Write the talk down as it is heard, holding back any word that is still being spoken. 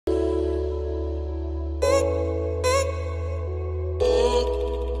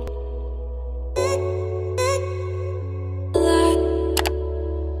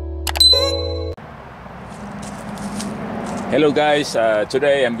Hello guys,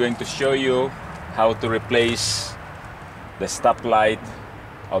 today I'm going to show you how to replace the stoplight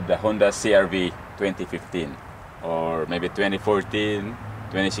of the Honda CR-V 2015 or maybe 2014,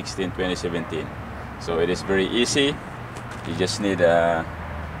 2016, 2017. So it is very easy. You just need a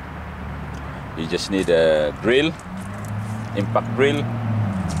drill, impact drill,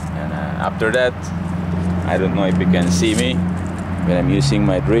 and after that, I don't know if you can see me when I'm using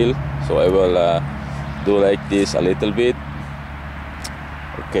my drill, so I will do like this a little bit.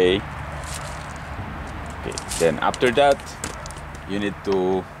 Okay, then after that you need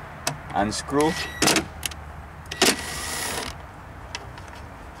to unscrew.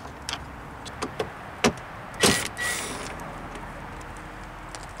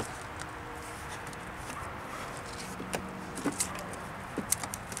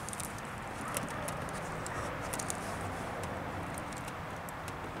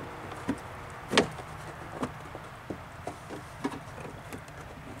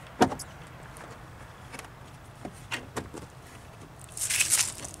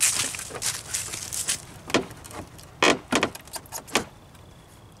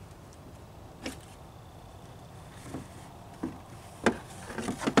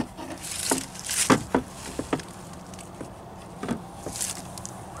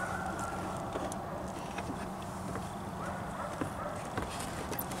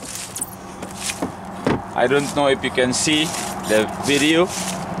 I don't know if you can see the video.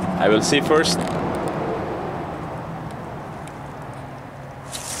 I will see first.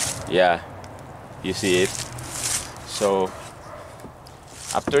 Yeah, you see it. So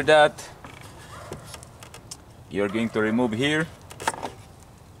after that, you're going to remove here.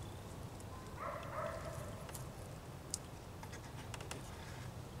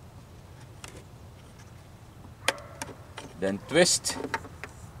 Then twist.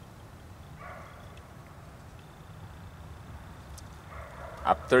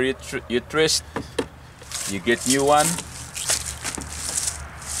 After you twist, you get new one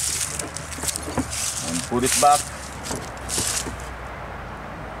and put it back.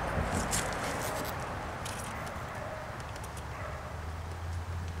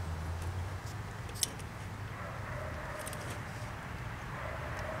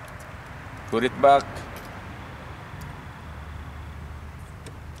 Put it back.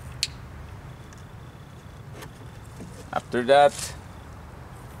 After that,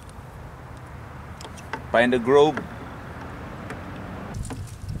 find a groove.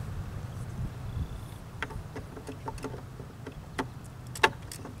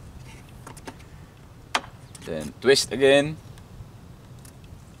 Then twist again.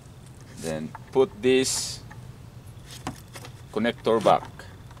 Then put this connector back.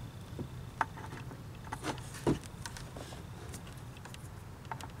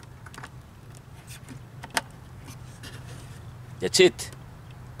 That's it.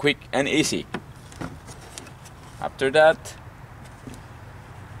 Quick and easy. After that,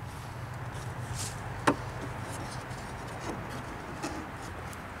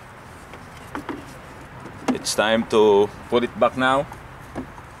 it's time to put it back now.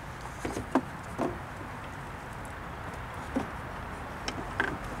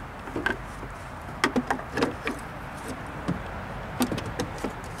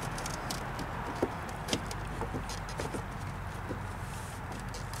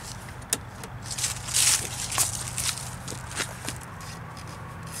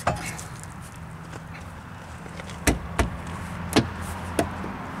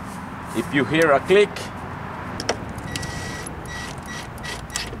 If you hear a click,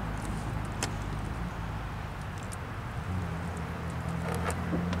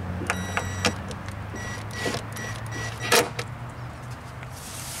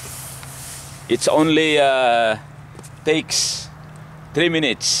 it's only takes 3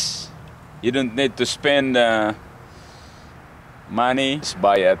 minutes. You don't need to spend money. Just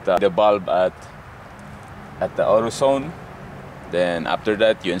buy at the bulb at the AutoZone. Then after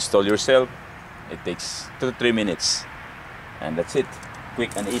that, you install yourself. It takes 2 to 3 minutes, and that's it.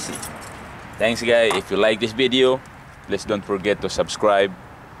 Quick and easy. Thanks guys. If you like this video, please don't forget to subscribe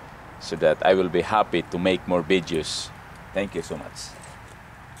so that I will be happy to make more videos. Thank you so much.